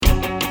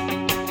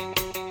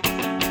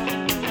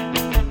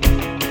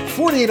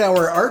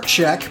48-hour art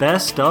check.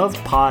 Best of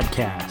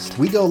podcast.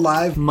 We go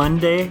live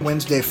Monday,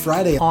 Wednesday,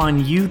 Friday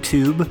on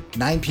YouTube.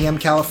 9 p.m.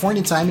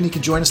 California time, and you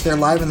can join us there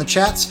live in the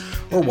chats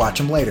or watch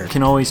them later. You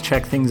can always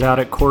check things out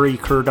at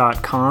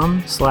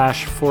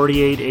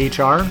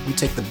CoreyKerr.com/48HR. We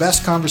take the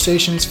best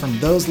conversations from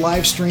those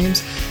live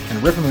streams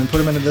and rip them and put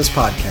them into this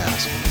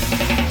podcast.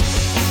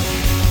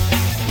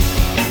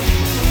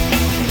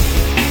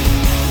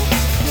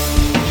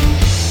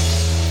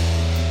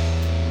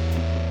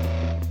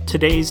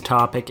 Today's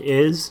topic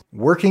is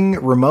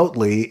working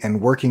remotely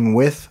and working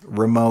with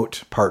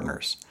remote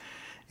partners.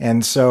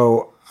 And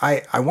so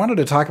I wanted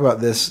to talk about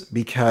this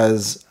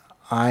because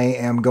I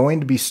am going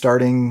to be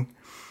starting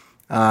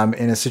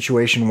in a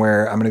situation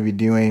where I'm going to be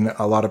doing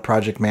a lot of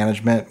project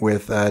management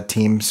with a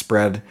team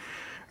spread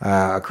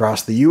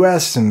across the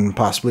US and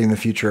possibly in the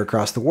future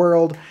across the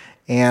world.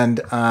 And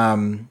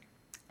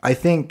I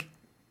think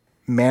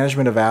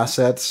management of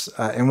assets,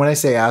 and when I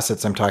say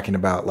assets, I'm talking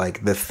about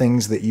like the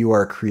things that you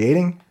are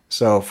creating.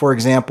 So, for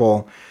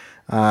example,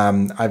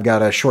 I've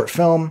got a short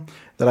film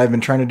that I've been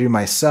trying to do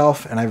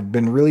myself, and I've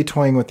been really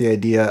toying with the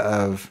idea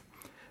of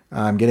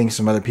getting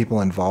some other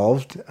people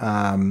involved,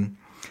 and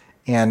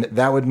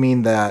that would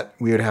mean that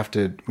we'd have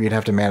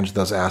to manage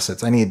those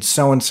assets. I need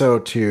so and so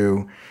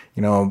to,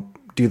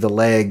 do the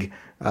leg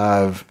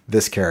of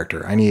this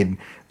character. I need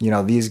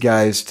these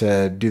guys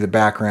to do the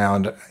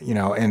background,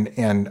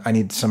 and I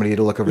need somebody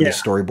to look over the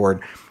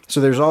storyboard. So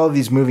there's all of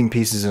these moving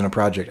pieces in a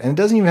project, and it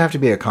doesn't even have to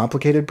be a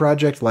complicated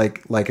project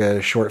like a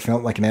short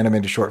film, like an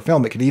animated short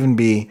film. It could even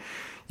be,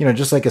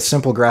 just like a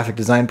simple graphic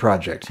design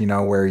project,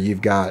 where you've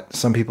got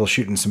some people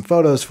shooting some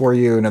photos for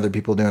you and other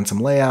people doing some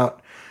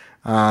layout,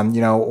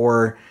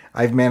 or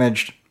I've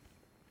managed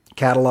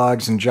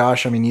catalogs, and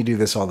Josh, you do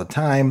this all the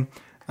time,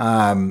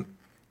 but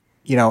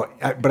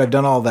I've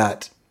done all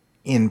that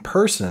in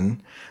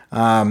person.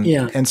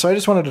 And so I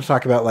just wanted to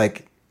talk about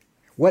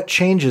what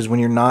changes when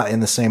you're not in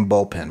the same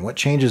bullpen? What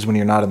changes when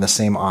you're not in the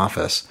same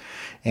office?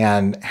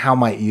 And how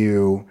might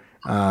you,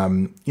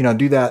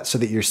 do that so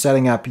that you're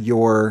setting up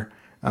your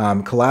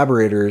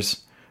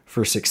collaborators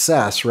for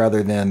success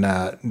rather than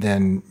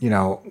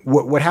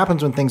what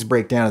happens when things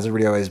break down is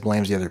everybody always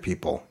blames the other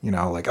people,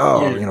 blah,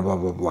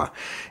 blah, blah.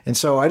 And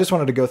so I just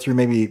wanted to go through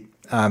maybe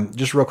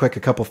just real quick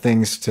a couple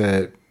things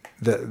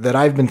that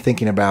I've been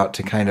thinking about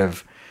to kind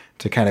of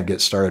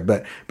get started.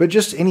 But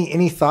just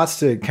any thoughts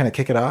to kind of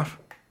kick it off?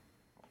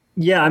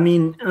 Yeah,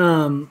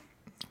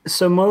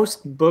 so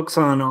most books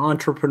on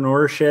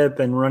entrepreneurship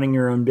and running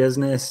your own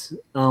business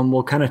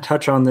will kind of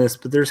touch on this,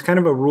 but there's kind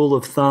of a rule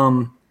of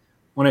thumb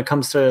when it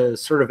comes to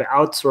sort of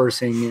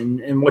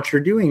outsourcing. And what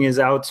you're doing is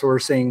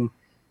outsourcing,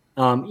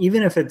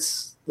 even if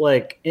it's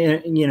domestic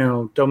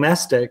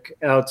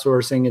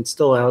outsourcing, it's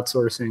still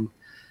outsourcing.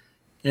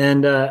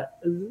 And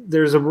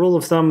there's a rule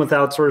of thumb with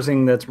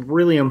outsourcing that's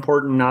really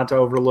important not to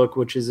overlook,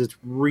 which is it's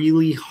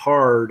really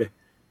hard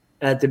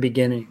at the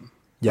beginning.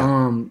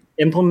 Yeah.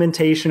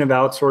 Implementation of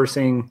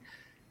outsourcing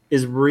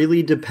is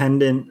really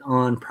dependent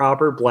on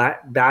proper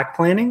back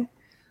planning,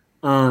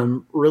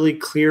 really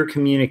clear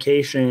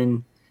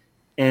communication,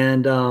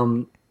 and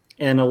a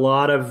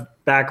lot of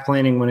back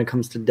planning when it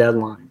comes to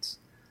deadlines.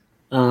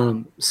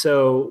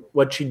 So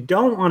what you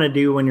don't want to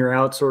do when you're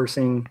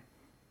outsourcing,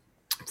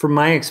 from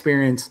my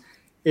experience,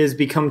 is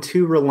become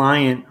too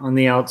reliant on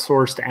the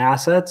outsourced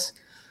assets.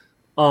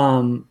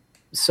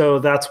 So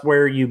that's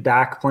where you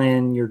back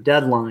plan your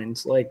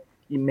deadlines. Like,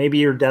 maybe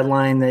your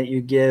deadline that you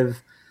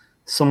give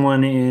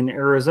someone in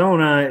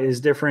Arizona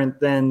is different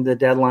than the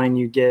deadline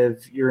you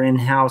give your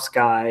in-house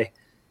guy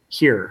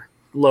here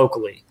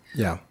locally.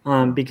 Yeah.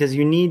 Because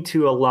you need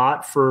to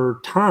allot for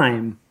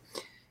time.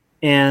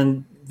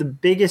 And the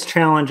biggest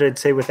challenge I'd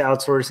say with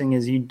outsourcing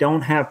is you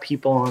don't have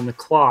people on the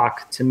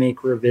clock to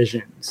make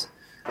revisions.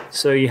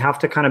 So you have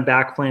to kind of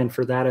back plan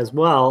for that as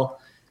well,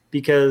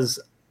 because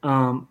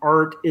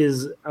art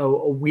is a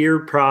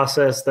weird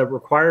process that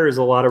requires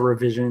a lot of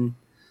revision.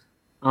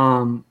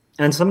 And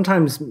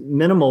sometimes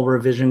minimal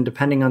revision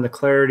depending on the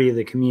clarity of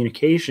the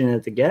communication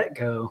at the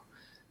get-go.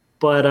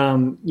 But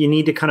you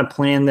need to kind of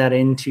plan that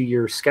into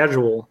your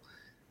schedule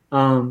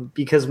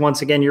because,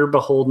 once again, you're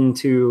beholden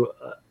to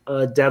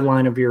a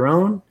deadline of your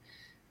own.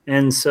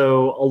 And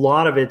so a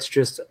lot of it's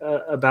just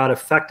about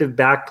effective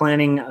back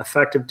planning,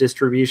 effective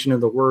distribution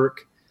of the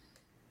work,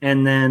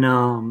 and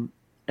then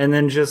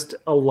just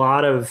a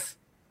lot of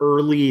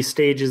early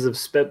stages of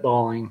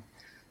spitballing.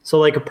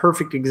 So a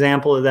perfect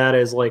example of that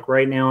is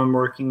right now I'm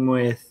working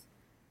with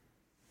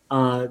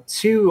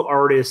two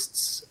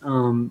artists,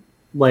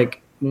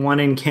 one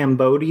in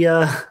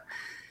Cambodia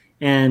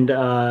and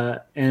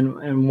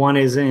one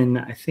is in,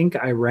 I think,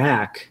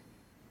 Iraq.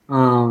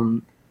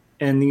 And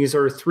these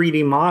are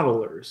 3D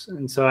modelers.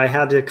 And so I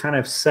had to kind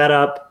of set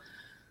up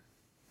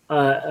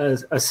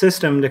a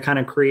system to kind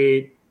of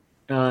create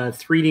a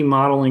 3D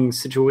modeling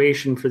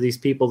situation for these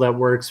people that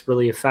works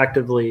really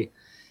effectively.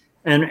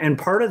 And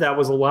part of that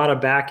was a lot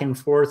of back and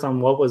forth on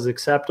what was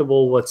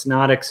acceptable, what's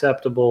not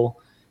acceptable,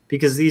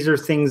 because these are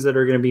things that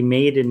are going to be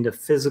made into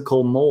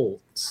physical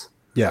molds.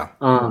 Yeah.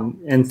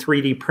 And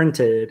 3D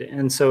printed.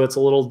 And so it's a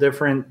little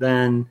different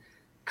than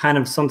kind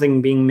of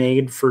something being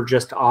made for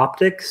just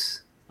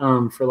optics,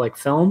 for like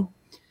film.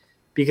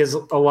 Because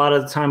a lot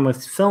of the time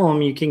with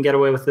film, you can get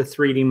away with a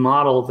 3D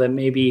model that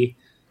maybe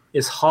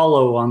is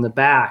hollow on the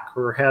back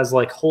or has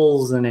like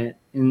holes in it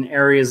in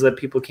areas that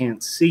people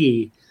can't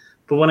see.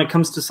 But when it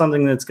comes to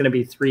something that's going to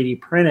be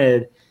 3D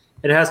printed,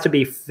 it has to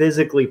be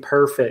physically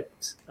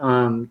perfect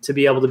to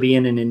be able to be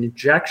in an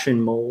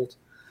injection mold.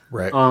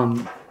 Right.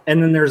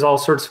 And then there's all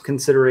sorts of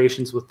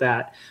considerations with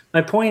that.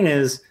 My point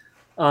is,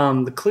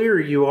 the clearer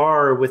you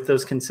are with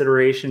those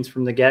considerations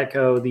from the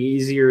get-go, the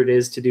easier it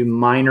is to do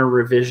minor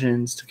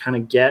revisions to kind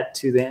of get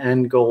to the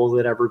end goal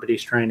that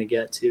everybody's trying to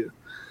get to.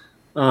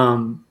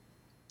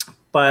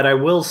 But I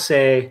will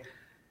say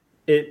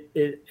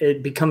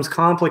it becomes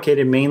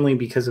complicated mainly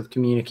because of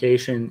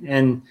communication.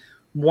 And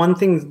one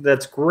thing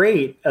that's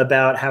great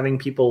about having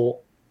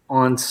people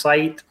on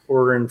site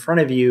or in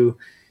front of you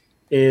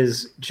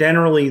is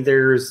generally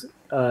there's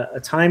a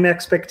time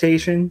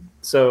expectation.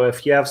 So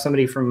if you have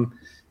somebody from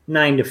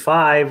 9 to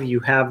 5, you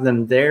have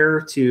them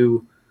there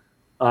to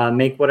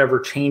make whatever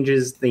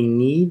changes they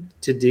need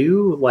to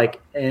do,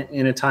 like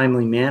in a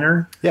timely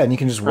manner. Yeah, and you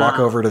can just walk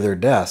over to their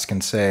desk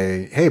and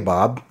say, "Hey,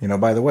 Bob,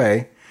 by the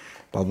way,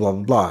 blah, blah,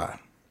 blah, blah."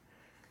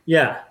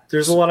 Yeah,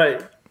 there's a lot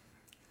of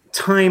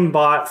time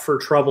bought for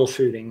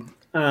troubleshooting.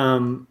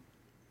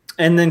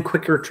 And then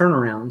quicker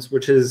turnarounds,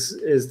 which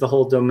is the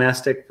whole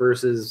domestic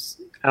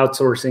versus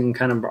outsourcing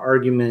kind of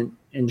argument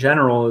in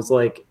general, is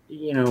like,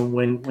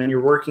 when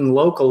you're working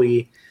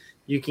locally,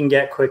 you can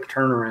get quick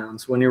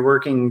turnarounds. When you're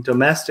working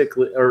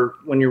domestically or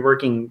when you're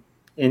working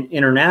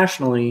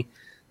internationally,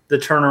 the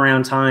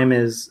turnaround time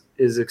is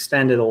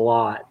extended a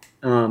lot.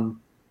 And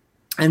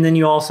then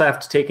you also have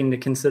to take into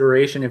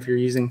consideration, if you're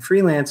using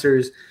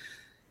freelancers,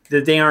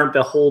 that they aren't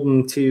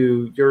beholden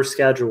to your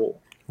schedule.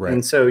 Right.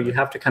 And so you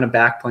have to kind of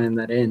back plan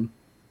that in.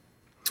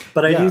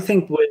 But I do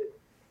think with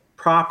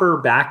proper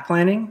back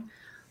planning,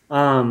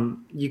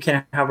 you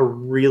can have a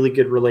really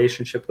good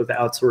relationship with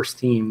outsourced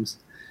teams.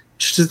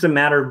 It's just a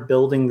matter of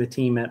building the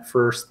team at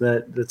first.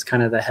 That's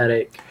kind of the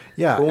headache.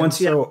 Yeah. But once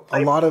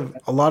a lot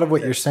of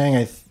what you're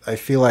saying, I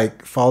feel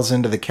like falls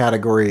into the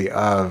category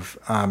of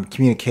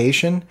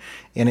communication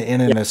in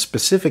a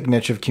specific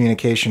niche of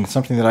communication,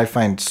 something that I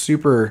find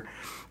super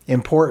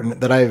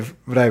important that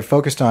I've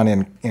focused on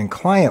in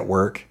client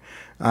work,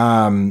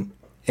 and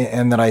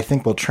that I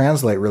think will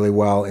translate really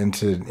well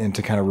into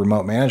kind of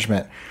remote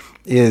management,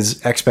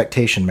 is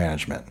expectation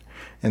management.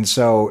 And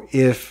so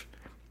if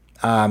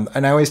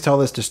and I always tell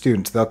this to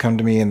students, they'll come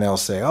to me and they'll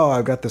say, "Oh,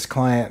 I've got this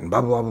client and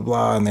blah, blah, blah,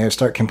 blah," and they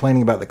start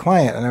complaining about the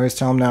client. And I always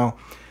tell them, no,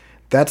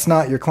 that's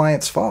not your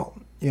client's fault.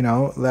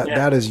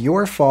 That is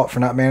your fault for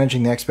not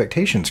managing the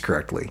expectations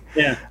correctly.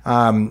 Yeah.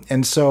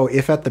 And so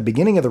if at the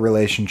beginning of the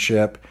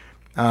relationship,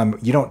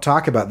 you don't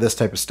talk about this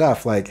type of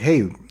stuff, like,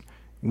 "Hey,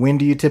 when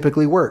do you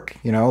typically work?"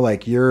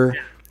 Like you're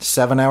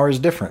 7 hours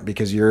different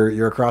because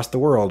you're across the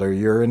world, or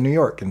you're in New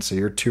York, and so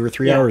you're 2 or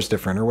 3 hours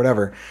different, or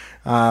whatever.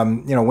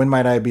 When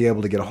might I be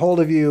able to get a hold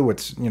of you?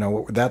 What's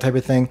that type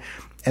of thing.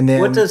 And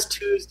then, what does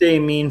Tuesday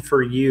mean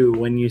for you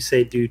when you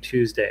say do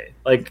Tuesday?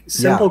 Like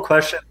simple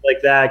questions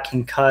like that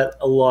can cut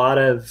a lot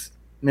of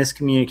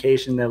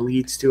miscommunication that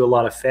leads to a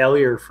lot of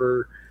failure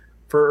for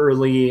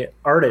early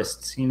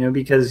artists,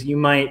 because you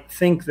might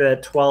think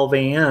that 12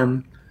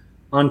 a.m.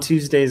 on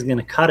Tuesday is going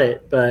to cut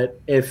it. But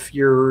if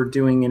you're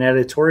doing an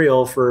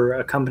editorial for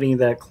a company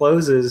that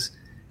closes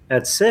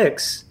at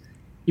 6,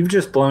 you've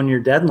just blown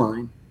your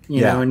deadline,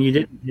 and you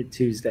didn't hit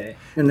Tuesday.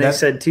 And they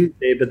said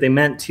Tuesday, but they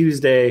meant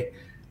Tuesday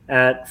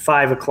at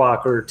 5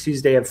 o'clock or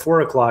Tuesday at 4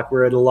 o'clock,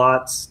 where it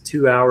allots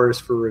 2 hours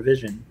for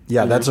revision.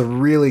 Yeah, that's a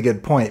really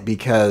good point,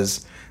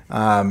 because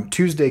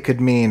Tuesday could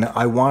mean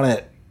I want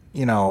it,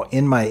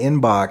 in my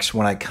inbox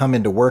when I come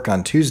into work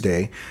on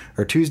Tuesday,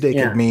 or Tuesday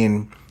could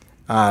mean,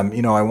 I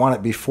want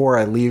it before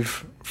I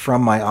leave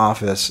from my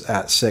office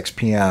at 6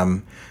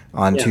 p.m.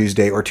 on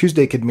Tuesday, or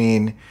Tuesday could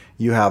mean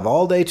you have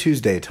all day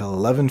Tuesday till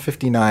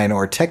 11:59,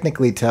 or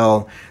technically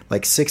till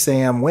like 6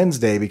 a.m.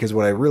 Wednesday, because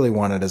what I really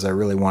wanted is I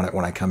really want it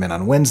when I come in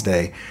on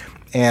Wednesday.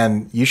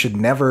 And you should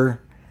never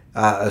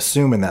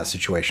assume in that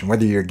situation,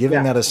 whether you're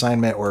giving that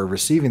assignment or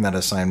receiving that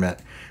assignment,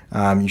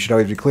 you should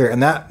always be clear.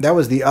 And that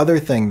was the other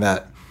thing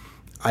that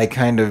I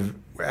kind of,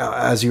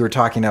 as you were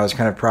talking, I was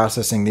kind of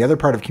processing. The other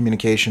part of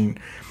communication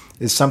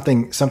is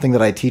something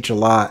that I teach a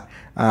lot,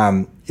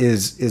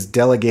 is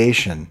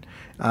delegation.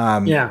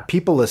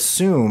 People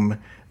assume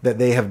that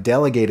they have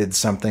delegated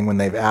something when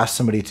they've asked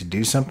somebody to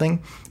do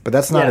something, but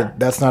that's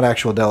not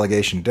actual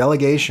delegation.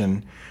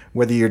 Delegation,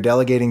 whether you're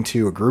delegating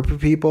to a group of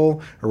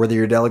people or whether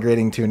you're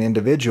delegating to an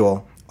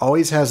individual,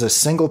 always has a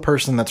single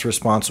person that's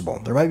responsible.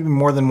 There might be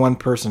more than one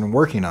person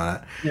working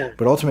on it,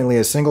 but ultimately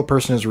a single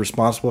person is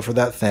responsible for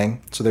that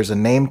thing. So there's a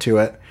name to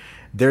it.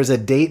 There's a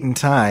date and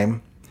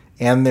time,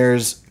 and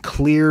there's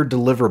clear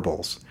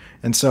deliverables.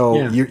 And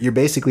so you're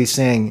basically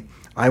saying,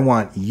 I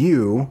want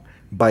you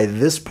by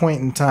this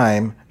point in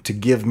time to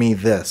give me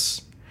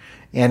this.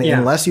 And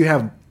unless you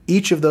have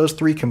each of those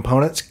three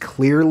components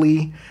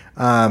clearly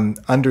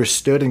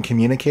understood and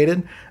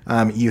communicated,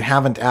 you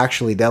haven't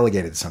actually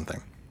delegated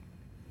something.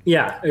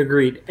 Yeah,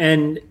 agreed.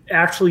 And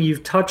actually,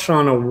 you've touched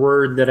on a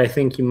word that I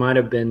think you might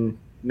have been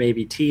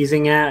maybe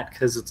teasing at,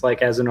 because it's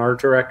like, as an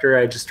art director,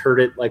 I just heard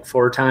it like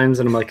 4 times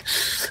and I'm like,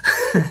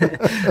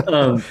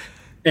 it's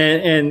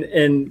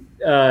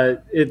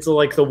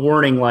like the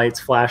warning lights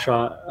flash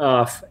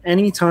off.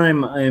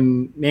 Anytime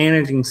I'm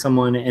managing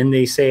someone and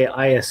they say,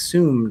 I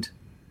assumed,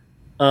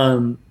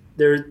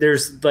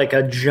 there's like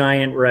a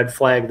giant red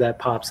flag that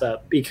pops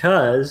up,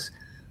 because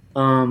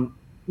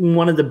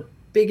one of the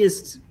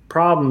biggest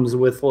problems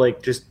with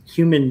like just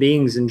human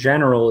beings in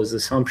general is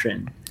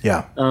assumption.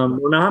 Yeah.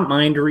 We're not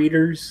mind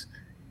readers,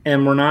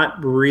 and we're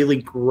not really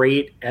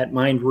great at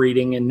mind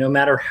reading. And no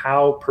matter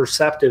how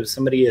perceptive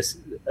somebody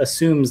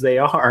assumes they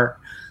are,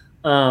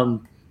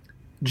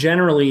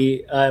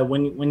 generally,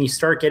 when you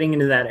start getting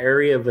into that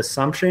area of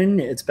assumption,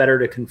 it's better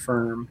to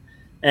confirm.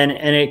 And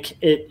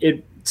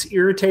it's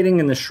irritating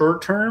in the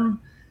short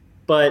term,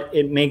 but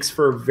it makes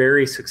for a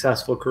very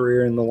successful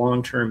career in the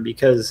long term,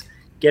 because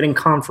getting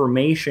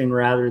confirmation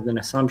rather than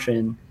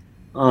assumption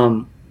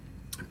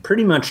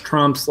pretty much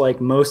trumps like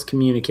most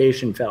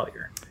communication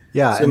failure.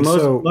 Yeah.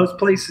 So most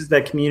places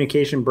that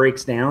communication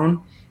breaks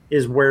down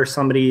is where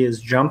somebody is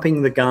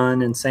jumping the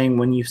gun and saying,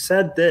 when you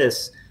said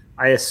this,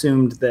 I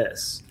assumed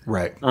this.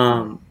 Right.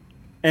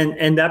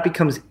 And that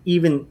becomes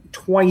even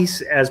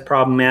twice as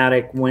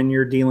problematic when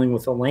you're dealing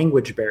with a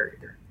language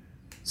barrier.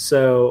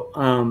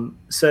 So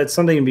it's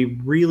something to be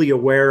really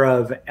aware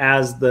of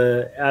as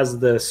the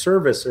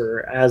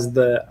servicer, as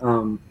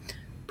the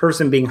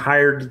person being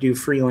hired to do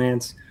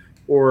freelance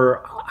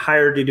or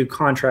hired to do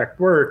contract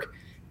work.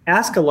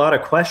 Ask a lot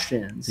of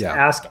questions. Yeah.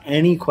 Ask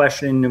any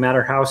question, no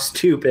matter how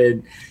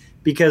stupid,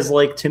 because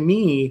like, to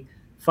me,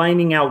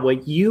 finding out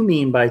what you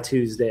mean by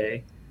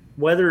Tuesday,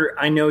 whether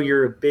I know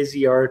you're a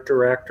busy art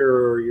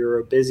director or you're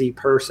a busy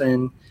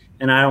person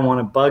and I don't want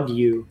to bug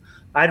you,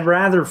 I'd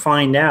rather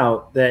find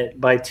out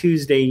that by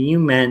Tuesday you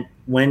meant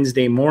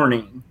Wednesday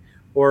morning,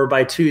 or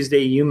by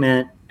Tuesday you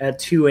meant at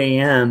 2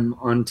 a.m.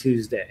 on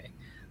Tuesday,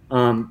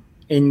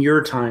 in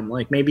your time.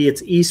 Like maybe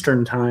it's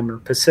Eastern time or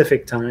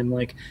Pacific time.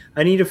 Like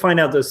I need to find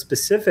out those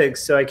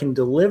specifics so I can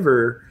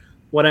deliver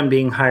what I'm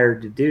being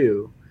hired to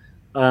do.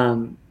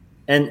 And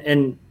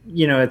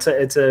you know,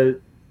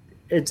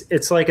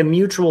 it's like a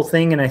mutual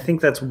thing, and I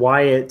think that's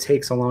why it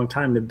takes a long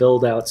time to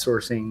build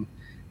outsourcing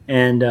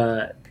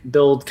and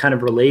build kind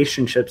of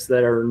relationships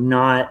that are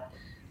not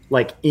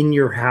like in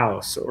your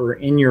house or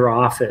in your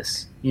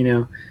office, you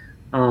know.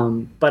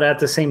 But at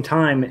the same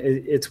time,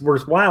 it's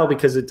worthwhile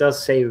because it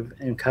does save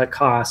and cut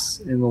costs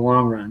in the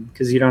long run,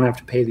 because you don't have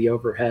to pay the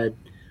overhead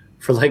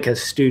for like a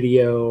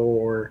studio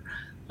or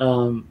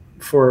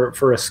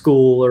for a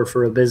school or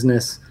for a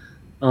business.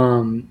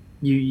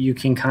 You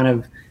can kind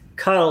of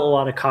cut a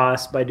lot of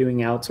costs by doing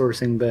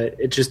outsourcing, but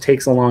it just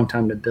takes a long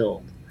time to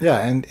build. Yeah,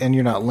 and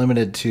you're not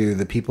limited to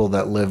the people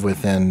that live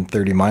within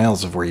 30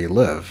 miles of where you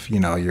live.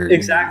 You know,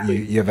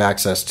 Exactly. you have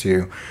access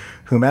to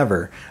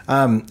whomever.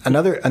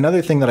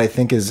 Another thing that I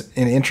think is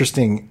an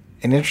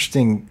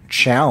interesting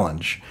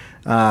challenge,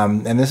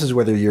 and this is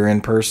whether you're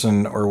in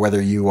person or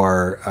whether you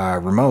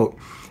are remote,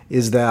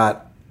 is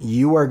that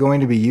you are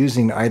going to be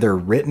using either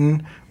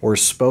written or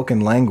spoken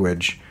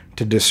language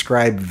to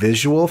describe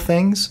visual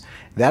things.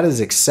 That is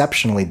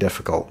exceptionally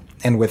difficult.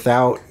 And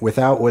without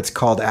what's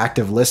called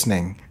active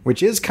listening,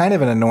 which is kind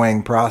of an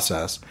annoying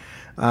process,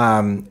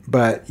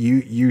 but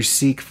you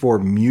seek for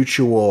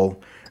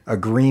mutual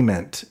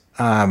agreement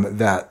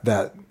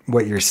that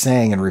what you're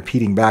saying and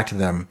repeating back to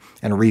them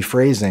and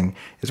rephrasing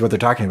is what they're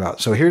talking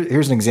about. So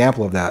here's an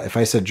example of that. If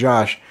I said,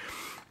 Josh,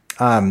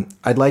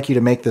 I'd like you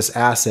to make this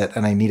asset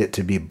and I need it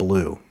to be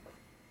blue.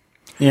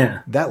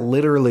 Yeah. That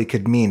literally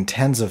could mean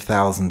tens of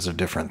thousands of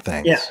different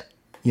things. Yeah.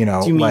 You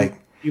know,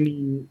 you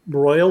mean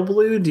royal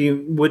blue?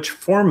 Which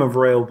form of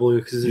royal blue?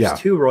 Because there's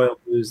two royal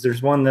blues.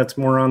 There's one that's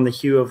more on the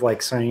hue of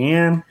like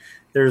cyan.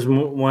 There's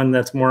one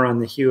that's more on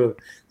the hue of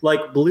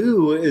like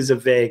blue is a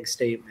vague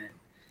statement,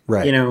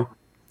 right? You know,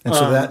 and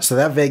so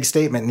that vague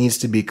statement needs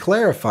to be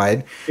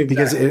clarified. Exactly.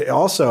 Because it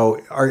also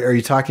are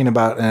you talking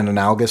about an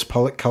analogous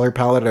color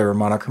palette or a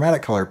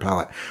monochromatic color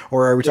palette,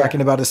 or are we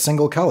talking about a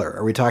single color?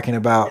 Are we talking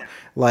about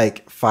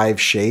like 5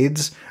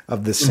 shades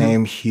of the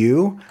same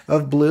hue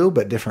of blue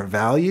but different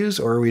values,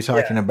 or are we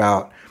talking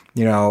about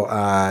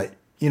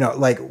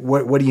like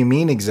what do you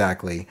mean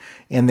exactly?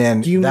 And then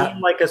do you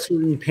mean like a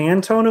certain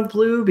Pantone of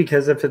blue?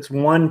 Because if it's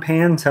one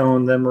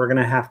Pantone, then we're going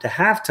to have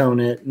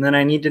halftone it, and then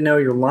I need to know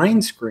your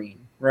line screen,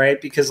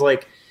 right? Because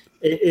like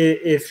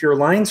if your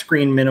line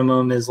screen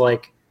minimum is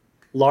like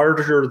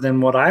larger than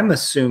what I'm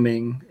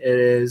assuming it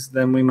is,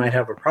 then we might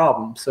have a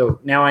problem. So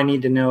now I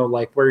need to know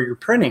like where you're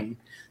printing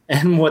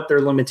and what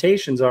their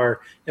limitations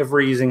are if we're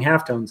using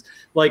halftones.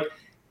 Like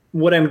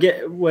what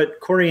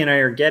Corey and I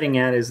are getting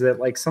at is that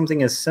like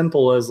something as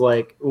simple as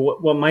like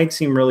what might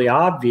seem really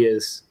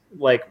obvious,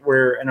 like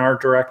where an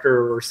art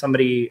director or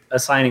somebody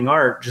assigning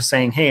art just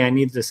saying, hey, I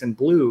need this in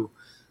blue,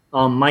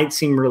 might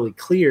seem really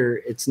clear.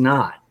 It's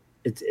not.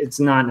 It's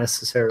not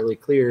necessarily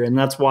clear. And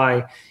that's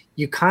why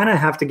you kind of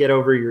have to get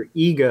over your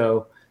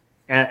ego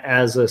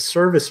as a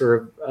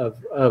servicer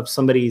of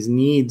somebody's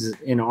needs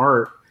in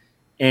art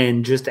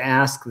and just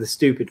ask the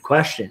stupid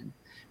question,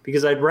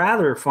 because I'd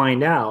rather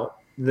find out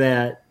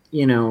that,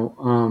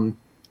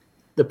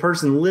 the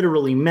person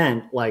literally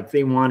meant like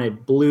they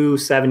wanted blue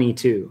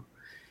 72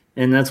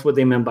 and that's what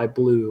they meant by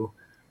blue.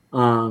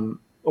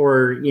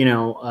 Or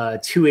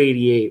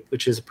 288,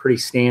 which is a pretty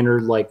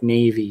standard like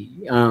navy.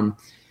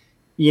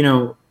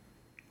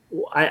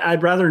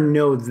 I'd rather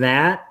know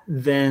that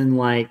than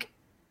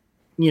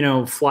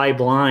fly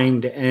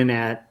blind and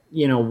at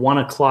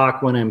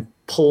 1:00 when I'm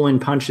pulling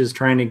punches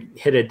trying to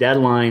hit a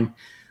deadline,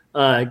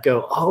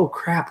 go, oh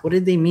crap, what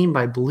did they mean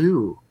by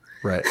blue?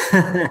 Right.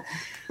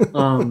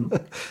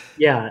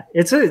 Yeah,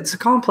 it's a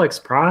complex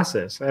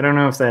process. I don't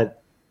know if that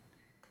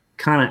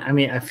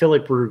I feel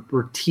like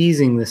we're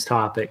teasing this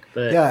topic,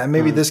 but yeah, and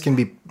maybe this can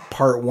be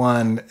part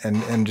one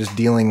and just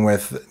dealing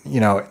with,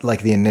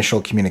 like the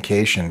initial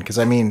communication. Because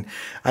I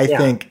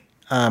think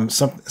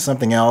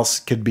something else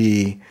could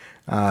be,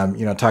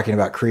 talking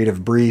about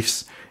creative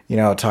briefs,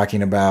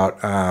 talking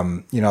about,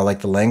 like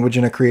the language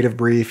in a creative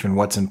brief and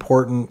what's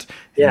important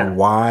and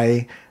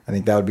why. I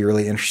think that would be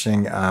really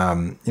interesting,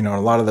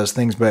 a lot of those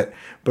things. But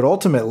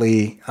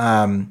ultimately,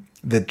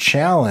 the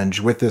challenge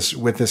with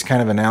this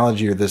kind of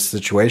analogy or this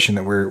situation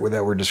that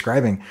we're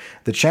describing,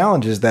 the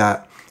challenge is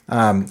that,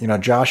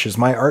 Josh, as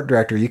my art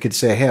director, you could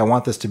say, hey, I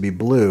want this to be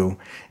blue.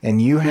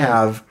 And you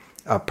have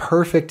a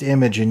perfect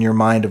image in your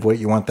mind of what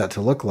you want that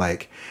to look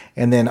like.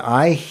 And then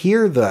I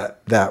hear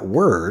that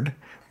word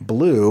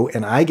blue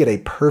and I get a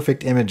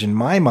perfect image in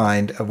my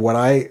mind of what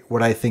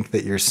I think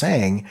that you're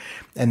saying.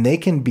 And they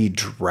can be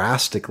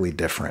drastically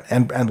different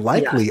and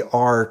likely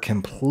are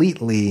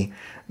completely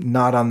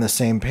not on the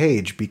same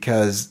page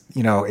because,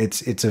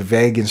 it's a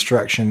vague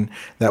instruction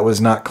that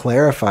was not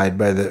clarified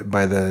by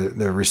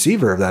the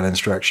receiver of that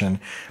instruction.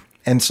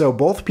 And so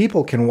both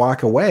people can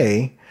walk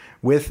away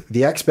with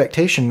the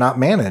expectation not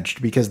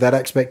managed, because that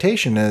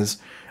expectation is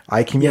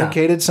I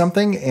communicated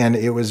something and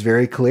it was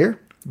very clear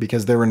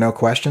because there were no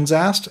questions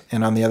asked.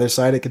 And on the other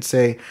side, it could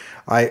say,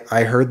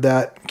 I heard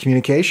that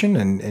communication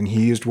and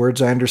he used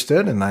words I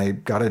understood and I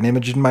got an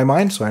image in my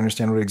mind, so I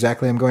understand what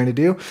exactly I'm going to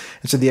do.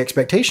 And so the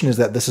expectation is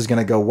that this is going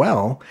to go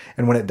well.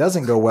 And when it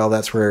doesn't go well,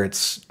 that's where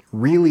it's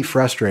really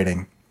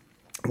frustrating.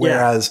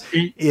 Whereas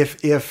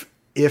if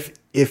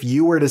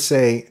you were to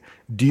say,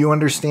 do you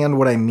understand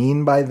what I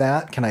mean by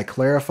that? Can I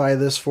clarify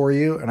this for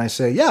you? And I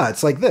say, yeah,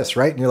 it's like this,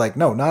 right? And you're like,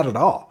 no, not at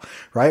all,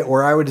 right?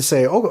 Or I would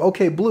say, oh,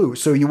 okay, blue.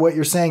 So what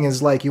you're saying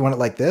is like, you want it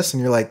like this?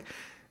 And you're like,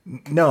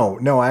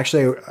 no,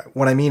 actually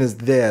what I mean is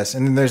this.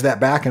 And then there's that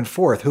back and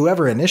forth.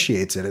 Whoever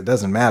initiates it, it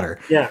doesn't matter.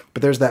 Yeah.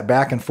 But there's that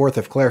back and forth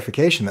of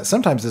clarification that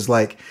sometimes is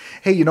like,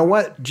 hey, you know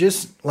what?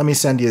 Just let me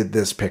send you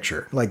this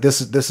picture. Like this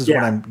is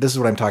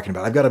what I'm talking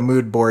about. I've got a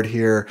mood board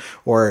here,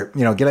 or,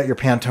 get out your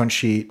Pantone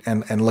sheet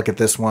and look at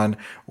this one.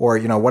 Or,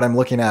 what I'm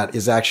looking at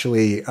is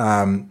actually,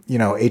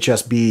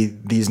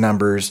 HSB, these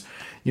numbers,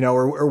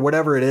 or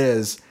whatever it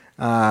is.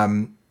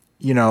 There's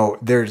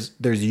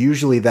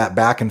usually that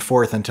back and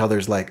forth until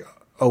there's like,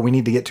 oh, we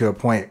need to get to a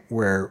point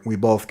where we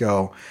both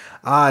go,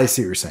 I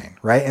see what you're saying,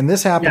 right? And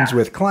this happens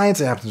with clients,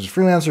 it happens with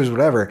freelancers,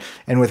 whatever.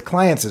 And with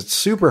clients, it's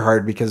super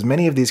hard because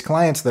many of these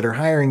clients that are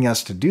hiring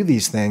us to do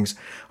these things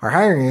are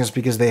hiring us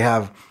because they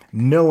have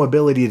no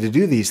ability to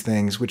do these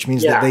things, which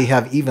means that they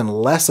have even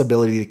less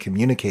ability to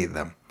communicate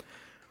them.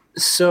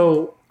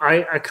 So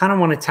I kind of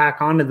want to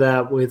tack onto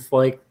that with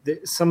like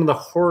some of the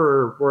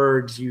horror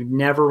words you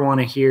never want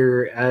to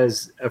hear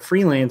as a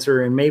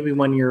freelancer. And maybe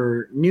when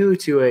you're new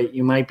to it,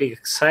 you might be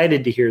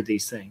excited to hear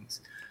these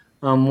things.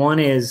 One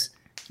is,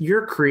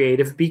 you're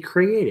creative, be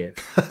creative.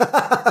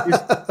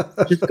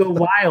 just go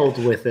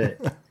wild with it.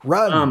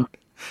 Run.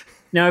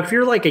 Now, if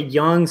you're like a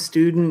young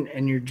student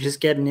and you're just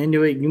getting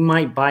into it, you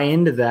might buy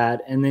into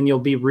that. And then you'll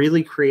be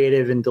really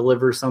creative and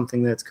deliver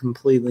something that's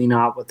completely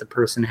not what the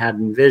person had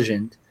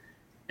envisioned.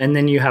 And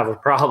then you have a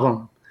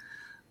problem.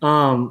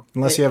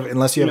 Unless you have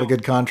a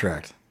good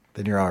contract,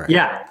 then you're all right.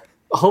 Yeah.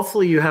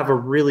 Hopefully you have a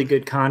really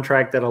good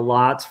contract that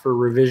allots for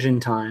revision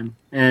time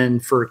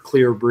and for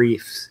clear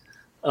briefs.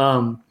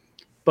 But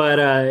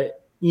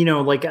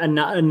like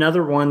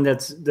another one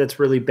that's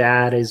really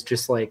bad is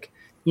just like,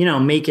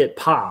 make it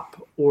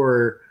pop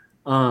or,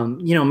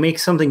 make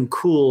something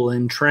cool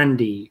and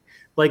trendy.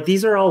 Like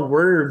these are all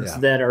words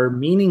that are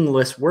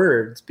meaningless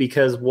words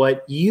because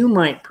what you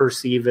might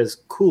perceive as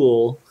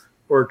cool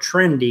or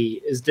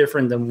trendy is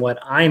different than what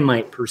I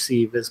might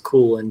perceive as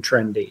cool and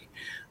trendy.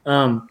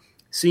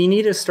 So you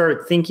need to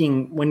start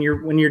thinking when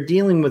you're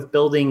dealing with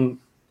building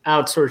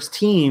outsourced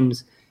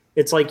teams,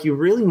 it's like you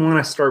really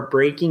want to start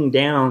breaking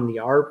down the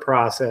art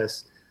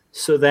process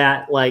so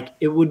that like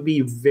it would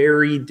be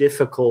very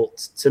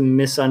difficult to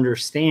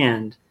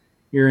misunderstand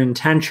your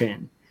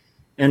intention.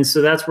 And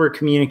so that's where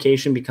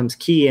communication becomes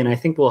key. And I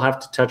think we'll have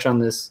to touch on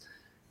this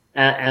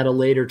at a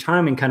later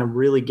time and kind of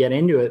really get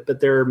into it. But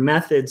there are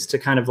methods to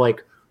kind of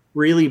like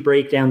really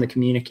break down the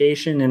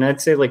communication. And I'd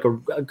say like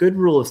a good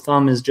rule of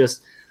thumb is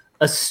just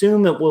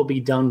assume it will be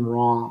done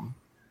wrong.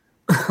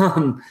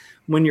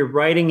 when you're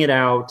writing it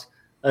out,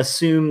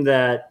 assume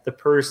that the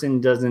person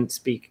doesn't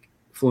speak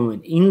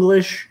fluent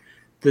English,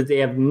 that they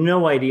have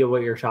no idea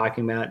what you're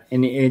talking about,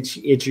 and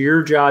it's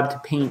your job to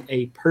paint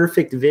a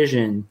perfect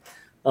vision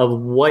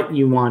of what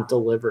you want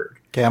delivered.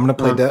 Okay, I'm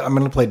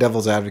gonna play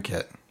devil's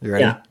advocate. You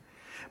ready? Yeah.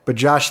 But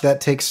Josh,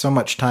 that takes so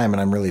much time,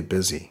 and I'm really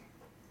busy.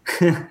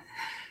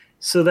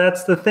 So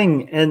that's the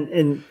thing,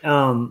 and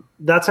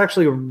that's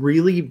actually a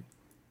really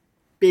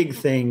big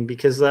thing,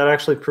 because that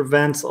actually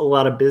prevents a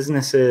lot of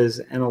businesses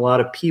and a lot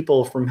of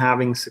people from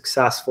having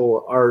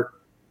successful art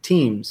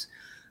teams.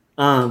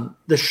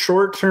 The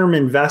short-term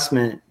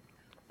investment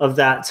of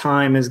that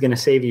time is going to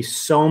save you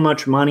so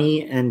much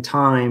money and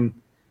time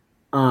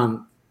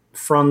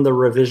from the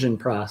revision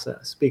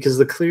process, because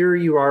the clearer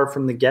you are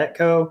from the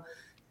get-go,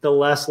 the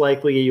less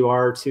likely you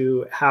are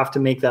to have to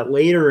make that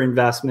later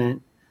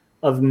investment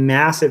of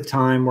massive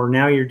time where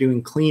now you're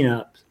doing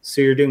cleanup.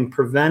 So you're doing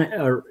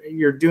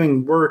you're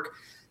doing work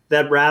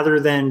that, rather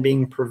than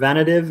being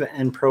preventative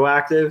and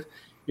proactive,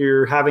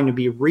 you're having to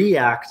be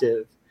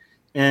reactive.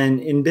 And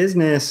in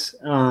business,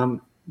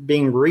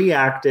 being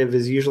reactive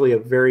is usually a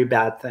very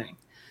bad thing,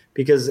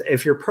 because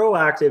if you're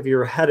proactive,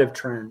 you're ahead of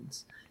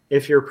trends.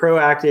 If you're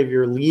proactive,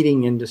 you're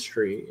leading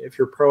industry. If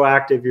you're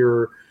proactive,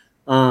 you're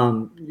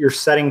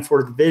setting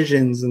forth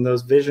visions, and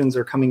those visions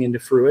are coming into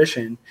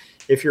fruition.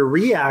 If you're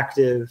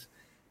reactive,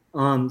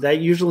 that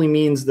usually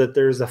means that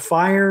there's a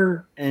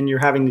fire and you're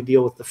having to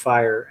deal with the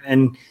fire.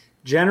 And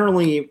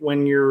generally,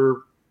 when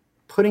you're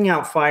putting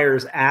out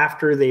fires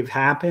after they've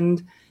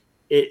happened,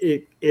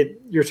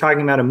 you're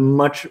talking about a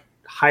much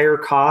higher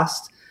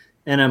cost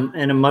and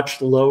a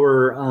much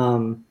lower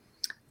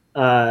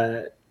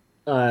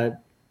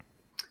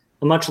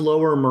a much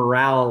lower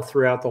morale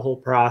throughout the whole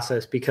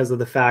process, because of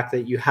the fact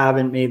that you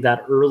haven't made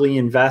that early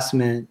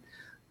investment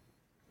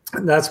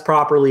that's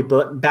properly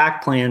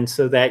back planned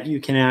so that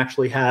you can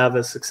actually have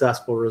a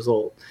successful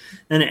result.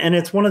 And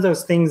it's one of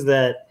those things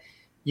that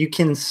you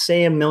can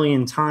say a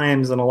million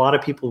times, and a lot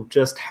of people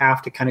just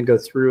have to kind of go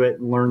through it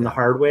and learn the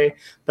hard way.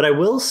 But I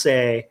will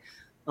say,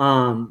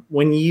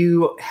 when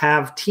you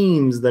have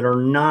teams that are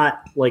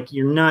not, like,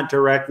 you're not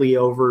directly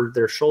over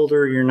their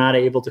shoulder, you're not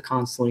able to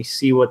constantly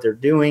see what they're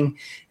doing,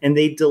 and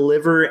they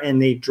deliver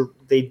and they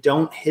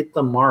don't hit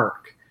the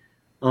mark,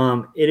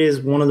 it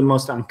is one of the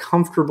most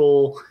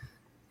uncomfortable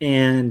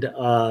and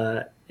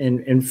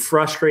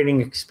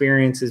frustrating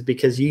experiences,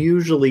 because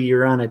usually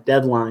you're on a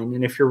deadline,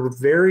 and if you're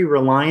very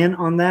reliant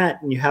on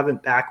that and you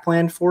haven't back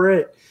planned for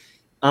it,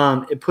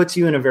 it puts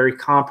you in a very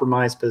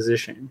compromised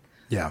position.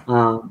 Yeah.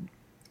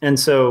 And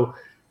so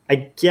I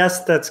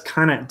guess that's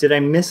kind of, did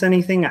I miss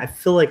anything? I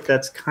feel like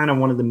that's kind of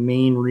one of the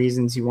main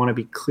reasons you want to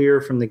be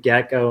clear from the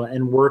get-go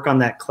and work on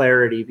that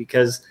clarity,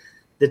 because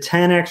the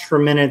 10 extra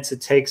minutes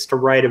it takes to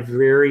write a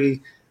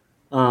very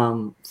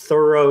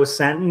thorough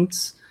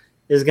sentence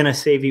is going to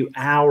save you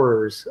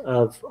hours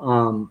of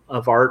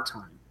art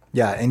time.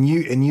 Yeah, and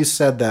you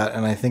said that,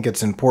 and I think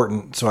it's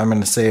important, so I'm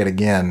going to say it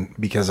again,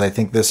 because I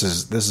think this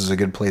is a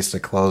good place to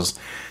close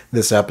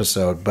this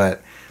episode.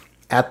 But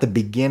at the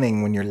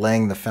beginning, when you're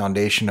laying the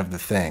foundation of the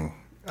thing,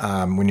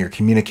 when you're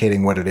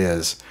communicating what it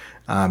is,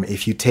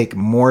 if you take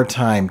more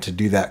time to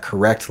do that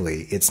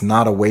correctly, it's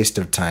not a waste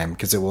of time,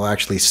 because it will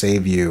actually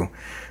save you,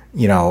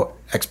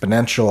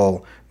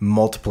 exponential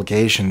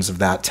multiplications of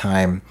that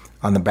time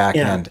on the back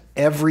end.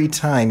 Every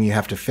time you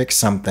have to fix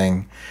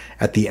something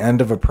at the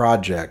end of a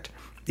project,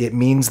 it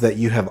means that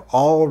you have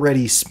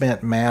already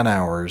spent man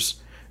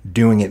hours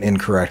doing it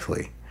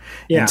incorrectly.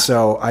 Yeah. And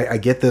so I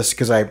get this,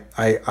 because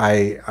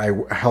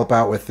I help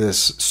out with this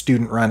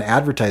student-run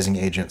advertising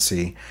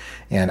agency,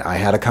 and I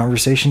had a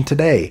conversation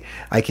today.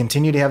 I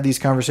continue to have these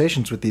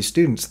conversations with these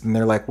students, and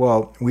they're like,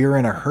 well, we were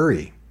in a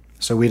hurry,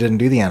 so we didn't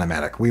do the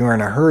animatic. We were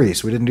in a hurry,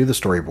 so we didn't do the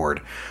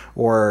storyboard.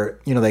 Or,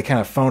 they kind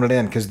of phone it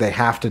in because they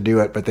have to do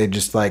it, but they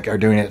just are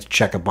doing it to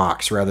check a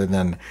box rather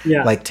than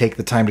take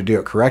the time to do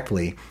it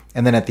correctly.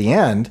 And then at the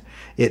end,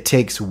 it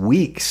takes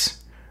weeks,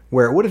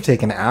 where it would have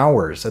taken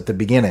hours at the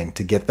beginning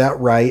to get that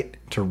right,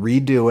 to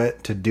redo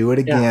it, to do it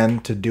again,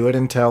 to do it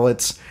until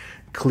it's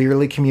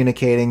clearly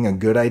communicating a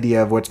good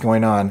idea of what's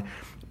going on.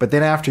 But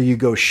then after you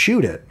go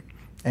shoot it,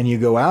 and you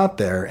go out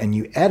there and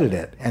you edit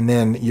it, and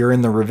then you're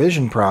in the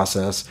revision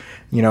process,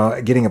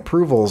 getting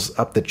approvals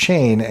up the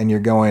chain, and you're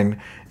going,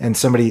 and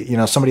somebody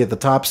at the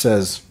top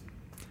says,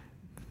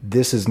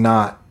 this is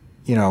not,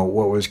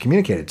 what was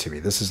communicated to me.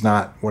 This is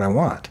not what I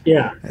want.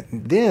 Yeah.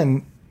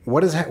 Then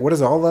what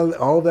does all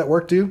of that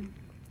work do?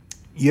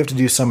 You have to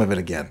do some of it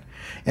again.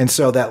 And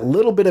so that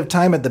little bit of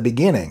time at the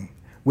beginning,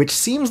 which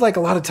seems like a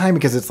lot of time,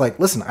 because it's like,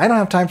 listen, I don't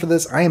have time for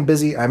this. I am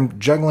busy. I'm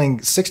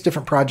juggling 6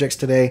 different projects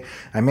today.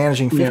 I'm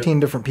managing 15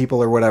 different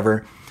people or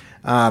whatever.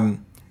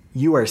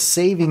 You are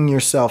saving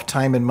yourself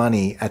time and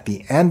money at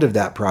the end of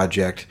that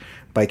project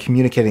by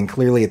communicating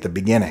clearly at the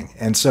beginning.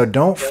 And so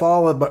don't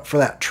fall for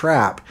that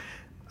trap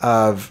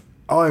of,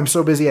 oh, I'm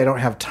so busy, I don't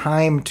have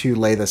time to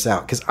lay this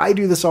out. Because I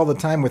do this all the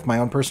time with my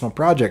own personal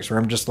projects, where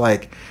I'm just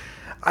like,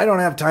 I don't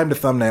have time to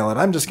thumbnail it.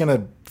 I'm just going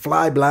to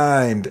fly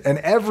blind. And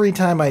every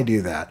time I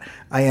do that,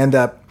 I end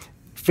up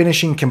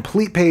finishing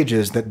complete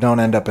pages that don't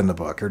end up in the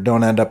book or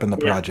don't end up in the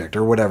project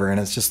or whatever. And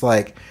it's just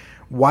like,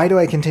 why do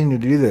I continue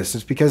to do this?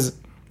 It's because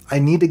I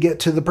need to get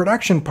to the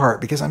production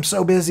part because I'm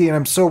so busy and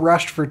I'm so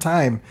rushed for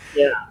time.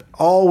 Yeah.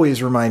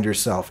 Always remind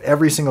yourself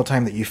every single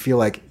time that you feel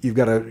like you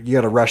got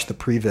to rush the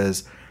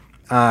previs.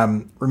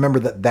 Remember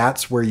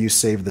that's where you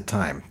save the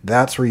time.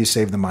 That's where you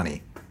save the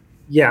money.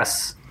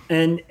 Yes.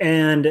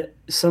 And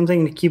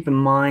something to keep in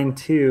mind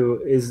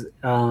too is,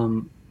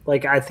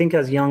 like, I think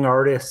as young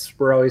artists,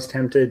 we're always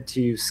tempted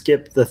to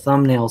skip the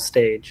thumbnail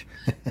stage.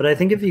 But I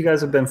think if you guys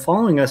have been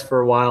following us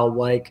for a while,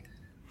 like,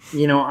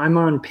 you know, I'm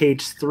on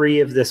page 3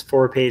 of this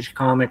 4-page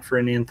comic for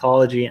an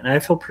anthology, and I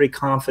feel pretty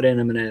confident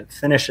I'm going to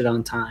finish it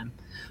on time.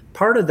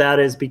 Part of that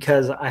is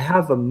because I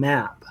have a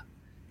map.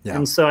 Yeah.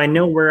 And so I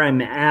know where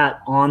I'm at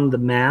on the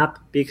map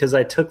because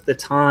I took the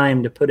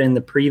time to put in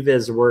the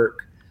previs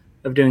work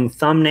of doing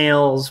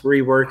thumbnails,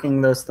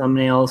 reworking those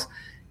thumbnails,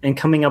 and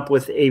coming up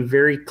with a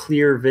very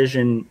clear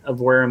vision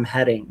of where I'm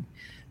heading.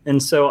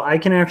 And so I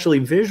can actually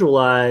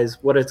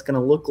visualize what it's going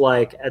to look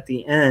like at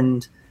the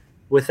end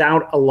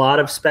without a lot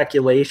of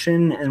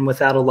speculation and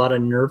without a lot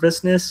of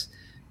nervousness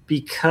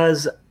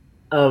because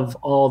of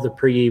all the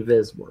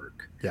previs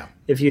work. Yeah.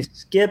 If you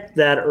skip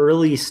that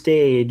early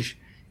stage,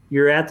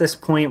 you're at this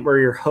point where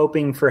you're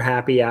hoping for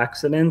happy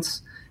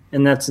accidents,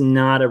 and that's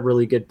not a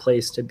really good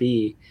place to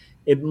be.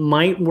 It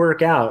might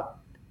work out,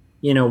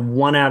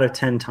 1 out of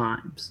 10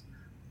 times.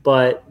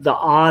 But the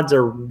odds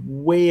are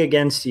way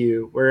against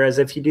you. Whereas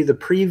if you do the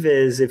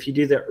previs, if you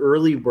do the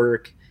early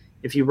work,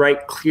 if you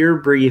write clear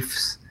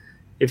briefs,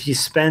 if you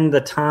spend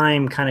the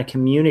time kind of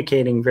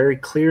communicating very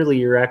clearly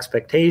your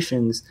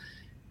expectations,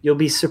 you'll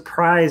be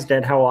surprised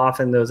at how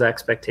often those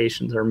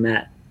expectations are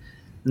met.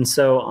 And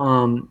so,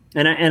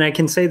 and I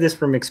can say this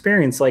from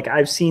experience, like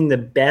I've seen the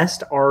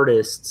best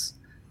artists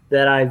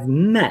that I've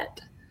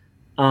met,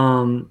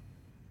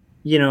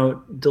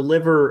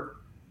 deliver,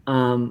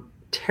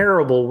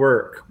 terrible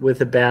work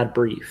with a bad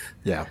brief.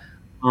 Yeah.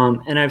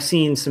 And I've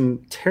seen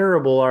some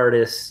terrible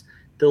artists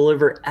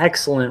deliver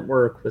excellent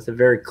work with a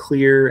very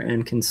clear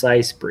and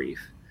concise brief.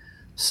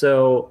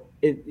 So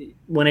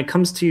when it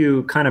comes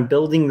to kind of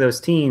building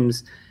those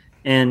teams,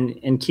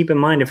 and keep in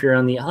mind, if you're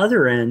on the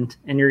other end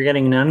and you're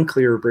getting an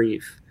unclear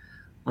brief,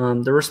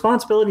 the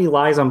responsibility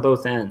lies on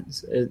both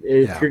ends.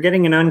 If you're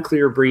getting an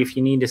unclear brief,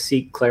 you need to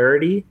seek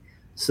clarity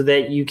so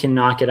that you can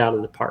knock it out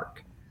of the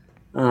park.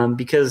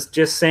 Because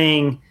just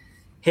saying,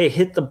 hey,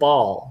 hit the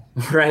ball,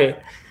 right?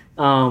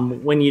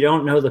 When you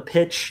don't know the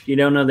pitch, you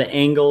don't know the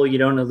angle, you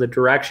don't know the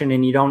direction,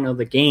 and you don't know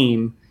the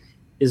game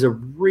is a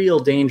real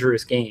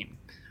dangerous game.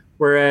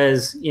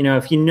 Whereas,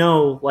 if you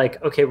know,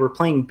 like, okay, we're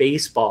playing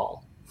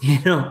baseball,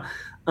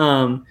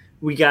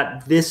 we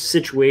got this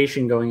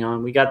situation going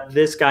on. We got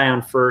this guy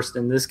on first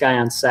and this guy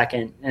on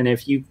second. And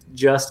if you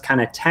just kind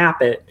of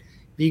tap it,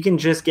 if you can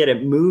just get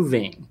it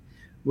moving,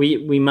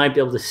 we might be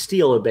able to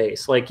steal a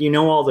base. Like,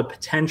 all the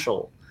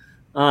potential.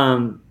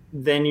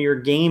 Then your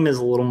game is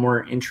a little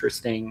more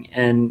interesting,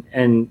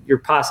 and your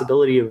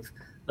possibility of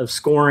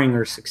scoring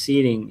or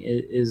succeeding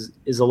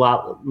is a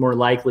lot more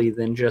likely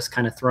than just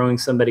kind of throwing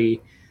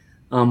somebody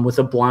with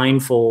a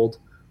blindfold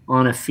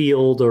on a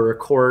field or a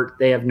court.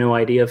 They have no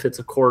idea if it's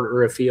a court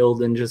or a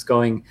field, and just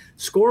going,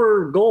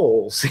 score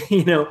goals.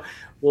 Well,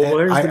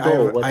 where's the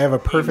goal? I have a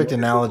perfect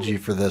analogy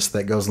for this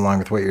that goes along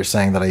with what you're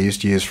saying that I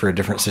used to use for a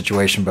different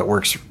situation, but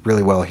works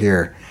really well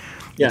here.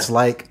 Yeah. It's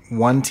like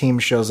one team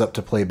shows up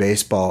to play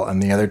baseball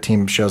and the other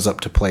team shows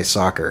up to play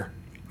soccer,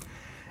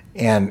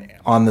 and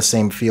on the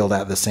same field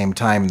at the same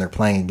time, and they're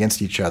playing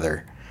against each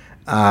other.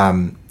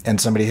 And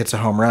somebody hits a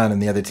home run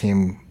and the other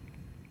team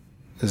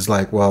is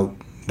like, well,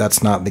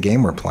 that's not the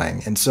game we're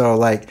playing. And so,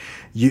 like,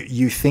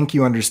 you think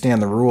you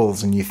understand the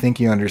rules and you think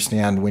you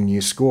understand when you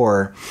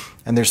score,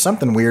 and there's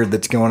something weird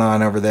that's going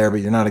on over there,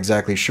 but you're not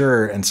exactly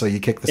sure. And so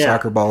you kick the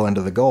soccer ball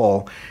into the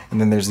goal,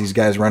 and then there's these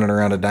guys running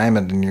around a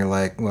diamond, and you're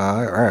like, well,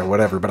 all right,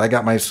 whatever. But I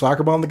got my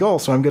soccer ball in the goal,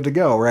 so I'm good to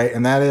go, right?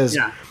 And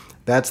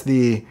that's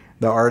the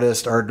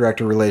artist, art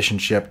director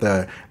relationship,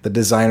 the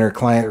designer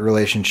client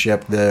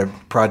relationship, the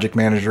project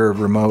manager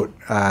remote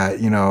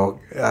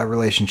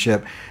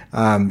relationship.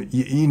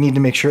 You need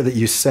to make sure that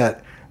you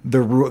set the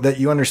rule, that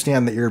you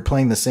understand that you're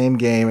playing the same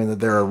game and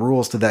that there are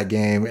rules to that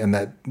game, and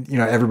that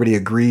everybody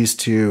agrees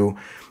to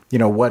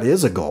what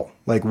is a goal,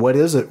 like what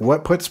is it,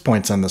 what puts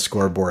points on the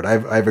scoreboard.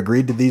 I've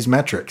agreed to these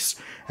metrics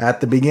at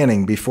the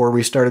beginning before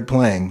we started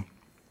playing.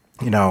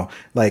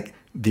 Like,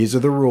 these are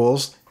the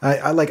rules.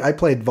 I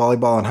played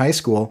volleyball in high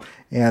school,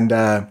 and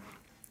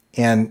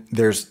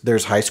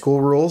there's high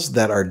school rules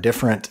that are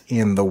different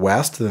in the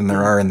West than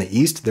there are in the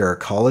East. There are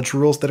college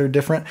rules that are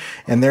different,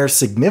 and they're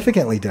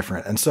significantly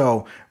different. And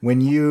so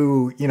when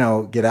you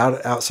get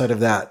outside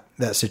of that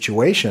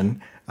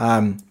situation,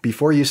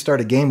 before you start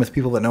a game with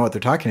people that know what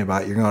they're talking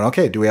about, you're going,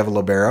 okay, do we have a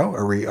libero?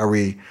 Are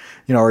we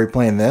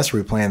playing this? Are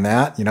we playing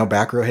that?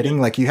 Back row hitting.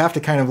 Like, you have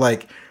to kind of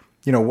like,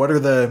 what are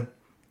the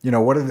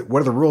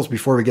rules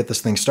before we get this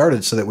thing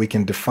started, so that we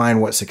can define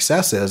what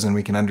success is and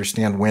we can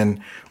understand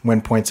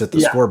when points at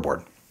the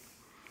scoreboard.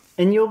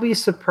 And you'll be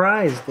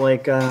surprised.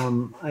 Like,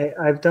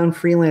 I've done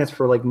freelance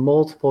for like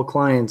multiple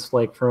clients,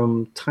 like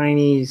from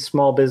tiny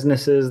small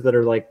businesses that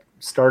are like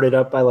started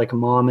up by like a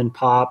mom and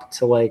pop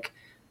to like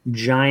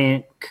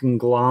giant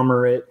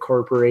conglomerate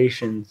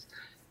corporations.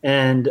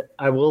 And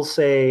I will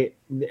say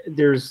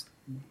there's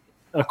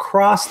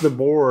across the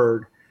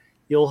board,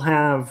 you'll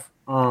have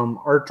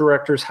art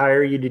directors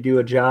hire you to do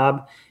a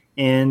job,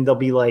 and they'll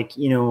be like,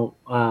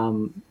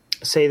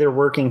 say they're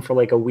working for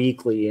like a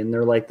weekly, and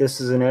they're like, this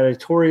is an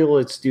editorial,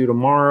 it's due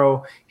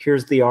tomorrow,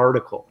 here's the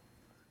article.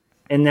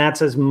 And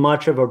that's as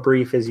much of a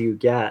brief as you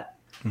get.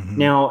 Mm-hmm.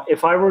 Now,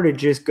 if I were to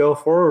just go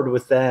forward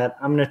with that,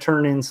 I'm going to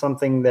turn in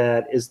something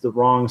that is the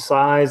wrong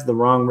size, the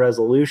wrong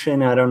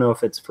resolution. I don't know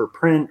if it's for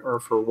print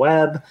or for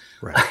web.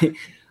 Right.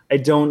 I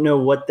don't know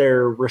what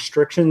their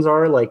restrictions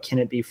are. Like, can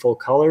it be full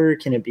color?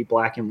 Can it be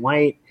black and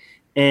white?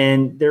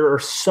 And there are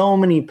so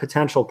many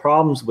potential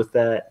problems with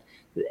that.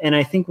 And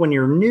I think when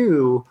you're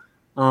new,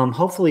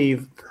 hopefully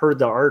you've heard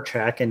the art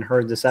check and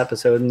heard this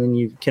episode, and then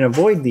you can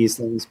avoid these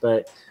things.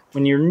 But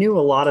when you're new,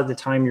 a lot of the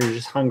time you're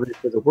just hungry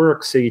for the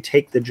work. So you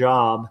take the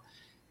job,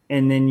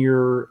 and then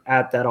you're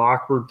at that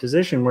awkward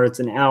position where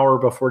it's an hour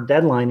before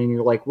deadline, and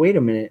you're like, wait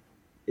a minute,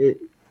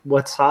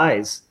 what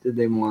size did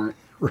they want?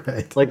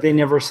 Right. Like, they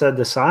never said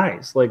the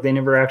size. Like, they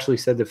never actually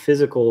said the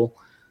physical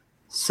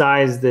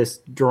size this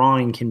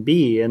drawing can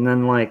be. And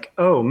then like,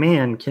 oh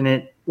man, can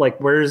it,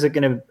 like, where is it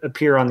going to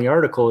appear on the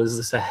article? Is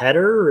this a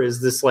header, or is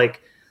this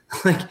like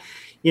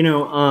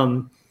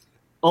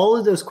all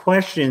of those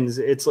questions?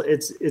 It's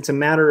a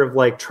matter of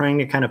like trying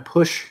to kind of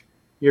push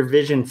your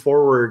vision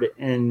forward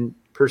and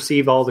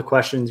perceive all the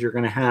questions you're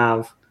going to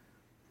have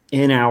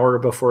an hour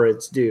before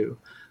it's due.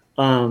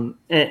 And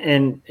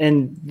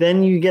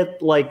then you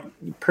get like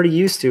pretty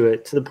used to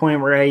it, to the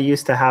point where I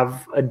used to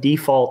have a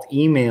default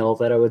email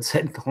that I would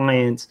send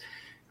clients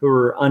who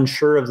were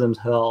unsure of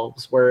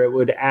themselves, where it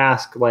would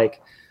ask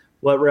like,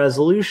 what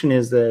resolution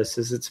is this?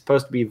 Is it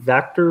supposed to be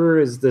vector?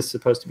 Is this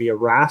supposed to be a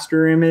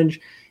raster image?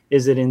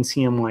 Is it in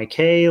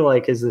CMYK?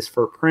 Like, is this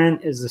for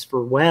print? Is this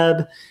for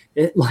web?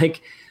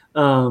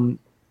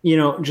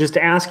 Just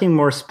asking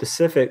more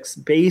specifics,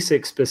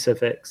 basic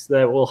specifics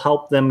that will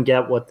help them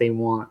get what they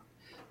want.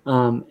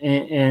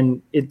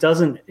 And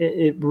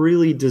it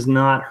really does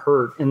not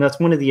hurt. And that's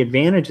one of the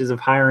advantages of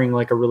hiring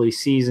like a really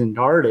seasoned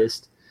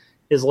artist,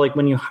 is like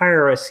when you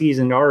hire a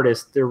seasoned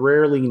artist, they're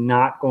rarely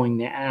not going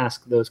to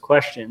ask those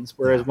questions.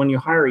 Whereas when you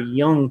hire a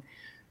young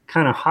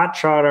kind of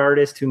hotshot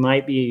artist who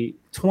might be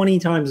 20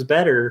 times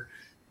better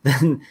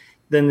than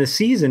the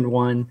seasoned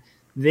one,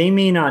 they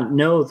may not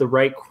know the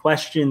right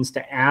questions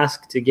to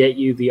ask to get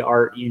you the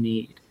art you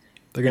need.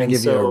 They're going to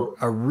give you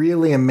a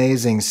really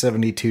amazing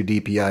 72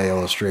 DPI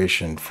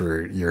illustration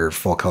for your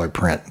full color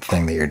print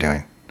thing that you're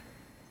doing.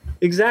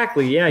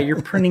 Exactly. Yeah. You're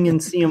printing in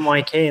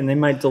CMYK, and they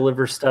might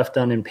deliver stuff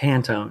done in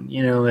Pantone.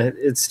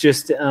 It's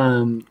just,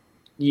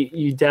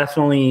 you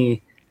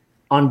definitely,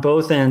 on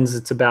both ends,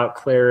 it's about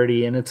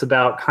clarity, and it's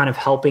about kind of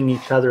helping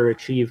each other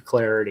achieve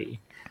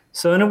clarity.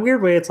 So in a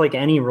weird way, it's like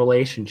any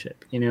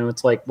relationship,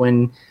 it's like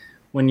when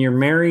you're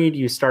married,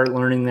 you start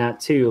learning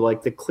that too.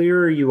 Like, the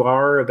clearer you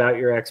are about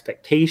your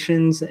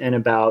expectations and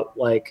about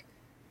like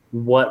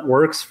what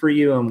works for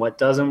you and what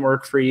doesn't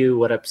work for you,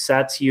 what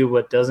upsets you,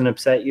 what doesn't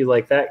upset you,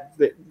 like that,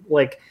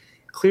 like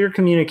clear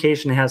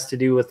communication has to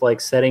do with like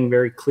setting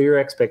very clear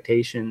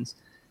expectations.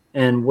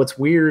 And what's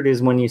weird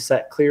is when you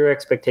set clear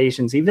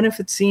expectations, even if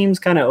it seems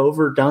kind of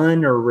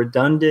overdone or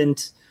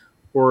redundant,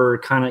 or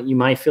kind of, you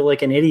might feel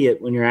like an idiot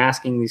when you're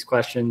asking these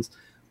questions.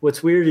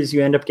 What's weird is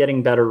you end up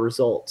getting better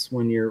results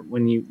when you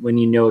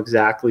know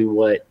exactly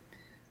what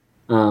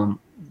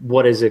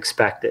is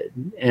expected,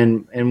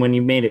 and when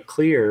you made it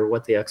clear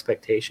what the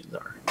expectations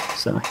are.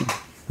 So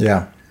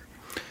yeah.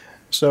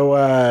 So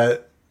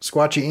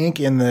Squatchy Inc.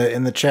 in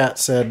the chat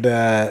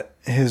said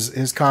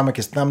his comic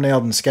is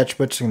thumbnailed and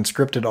sketchbooked and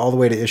scripted all the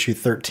way to issue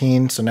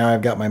 13. So now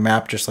I've got my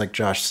map, just like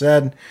Josh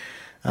said.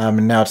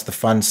 And now it's the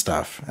fun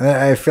stuff. And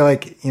I feel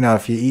like,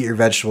 if you eat your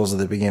vegetables at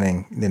the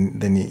beginning,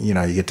 then you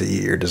get to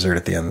eat your dessert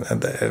at the end.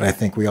 And I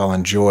think we all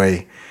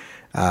enjoy,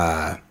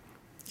 the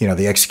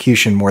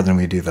execution more than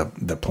we do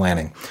the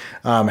planning.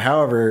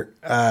 However,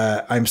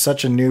 I'm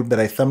such a noob that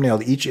I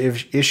thumbnailed each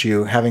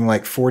issue having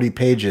like 40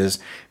 pages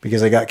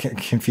because I got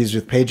confused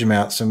with page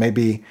amount. So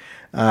maybe,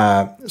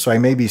 so I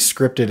may be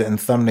scripted and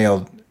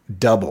thumbnailed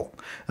double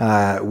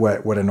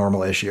what a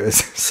normal issue is.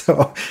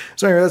 So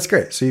anyway, that's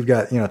great. So you've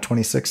got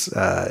 26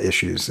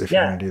 issues if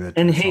you're going to do that.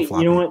 And hey,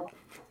 floppy. You know what?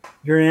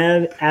 You're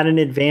at an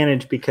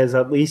advantage because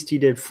at least you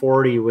did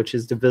 40, which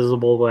is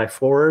divisible by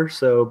 4.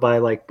 So by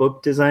like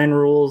book design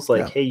rules,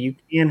 hey, you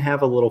can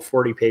have a little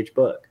 40-page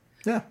book.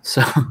 Yeah.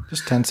 So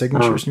just 10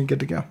 signatures and you're good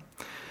to go.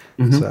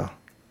 Mm-hmm. So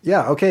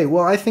yeah, okay.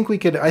 Well, I think we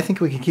could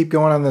keep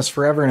going on this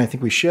forever, and I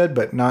think we should,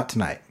 but not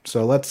tonight.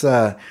 So let's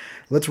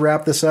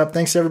wrap this up.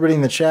 Thanks to everybody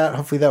in the chat.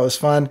 Hopefully that was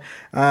fun.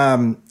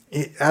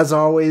 As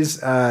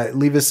always,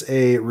 leave us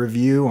a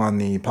review on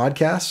the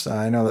podcast.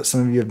 I know that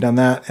some of you have done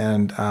that,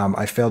 and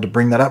I failed to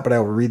bring that up, but I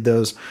will read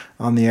those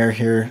on the air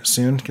here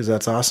soon because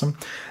that's awesome.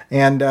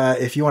 And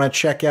if you want to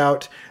check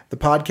out the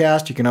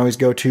podcast, you can always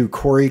go to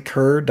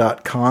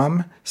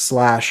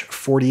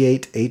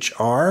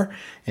CoreyKerr.com/48HR.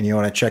 And you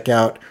want to check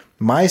out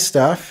my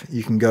stuff,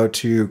 you can go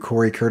to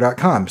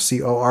CoreyKerr.com,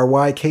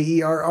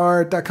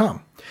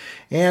 CorYKERR.com.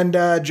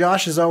 And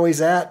Josh is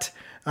always at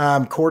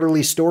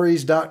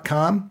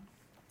quarterlystories.com.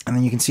 And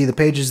then you can see the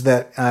pages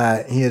that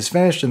he has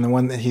finished and the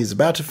one that he's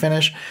about to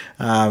finish.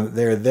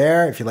 They're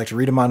there. If you'd like to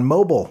read them on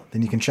mobile,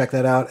 then you can check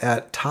that out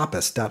at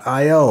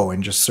tapas.io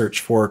and just search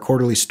for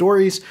Quarterly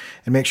Stories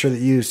and make sure that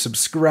you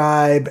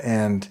subscribe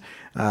and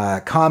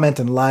comment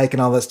and like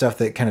and all that stuff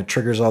that kind of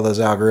triggers all those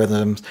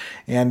algorithms.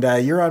 And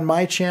you're on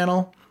my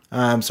channel.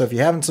 So if you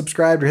haven't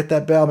subscribed or hit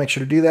that bell, make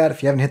sure to do that.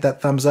 If you haven't hit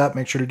that thumbs up,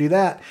 make sure to do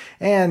that.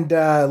 And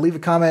leave a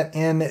comment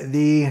in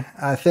the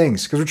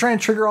things, because we're trying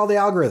to trigger all the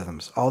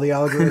algorithms. All the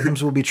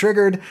algorithms will be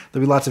triggered.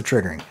 There'll be lots of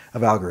triggering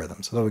of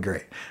algorithms. So that'll be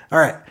great. All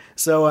right.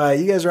 So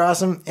you guys are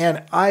awesome.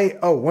 And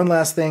one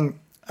last thing.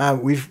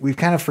 We've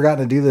kind of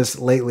forgotten to do this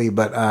lately,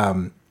 but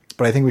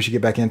I think we should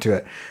get back into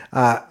it.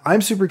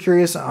 I'm super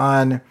curious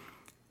on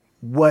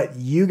what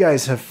you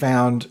guys have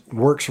found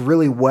works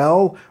really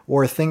well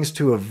or things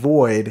to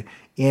avoid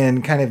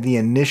in kind of the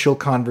initial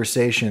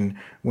conversation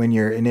when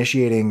you're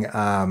initiating,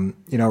 a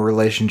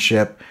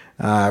relationship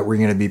where you're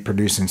going to be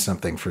producing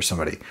something for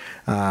somebody.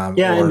 And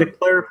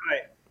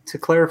to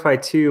clarify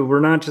too, we're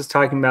not just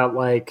talking about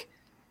like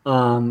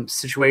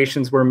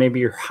situations where maybe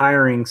you're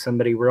hiring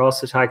somebody. We're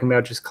also talking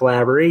about just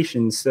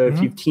collaborations. So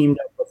if you've teamed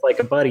up with like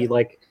a buddy,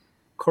 like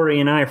Corey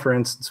and I, for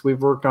instance,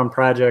 we've worked on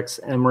projects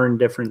and we're in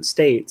different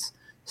states.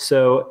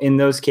 So in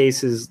those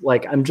cases,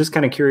 like, I'm just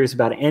kind of curious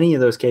about any of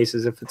those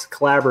cases. If it's a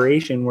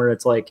collaboration where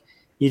it's like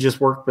you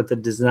just worked with the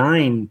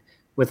design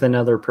with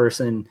another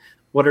person,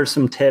 what are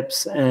some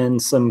tips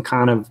and some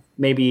kind of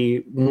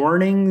maybe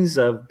warnings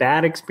of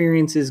bad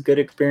experiences, good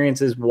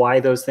experiences, why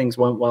those things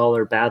went well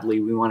or badly?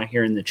 We want to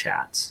hear in the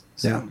chats.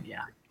 So,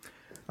 yeah.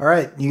 All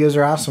right. You guys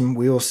are awesome.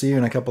 We will see you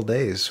in a couple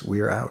days. We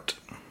are out.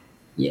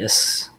 Yes.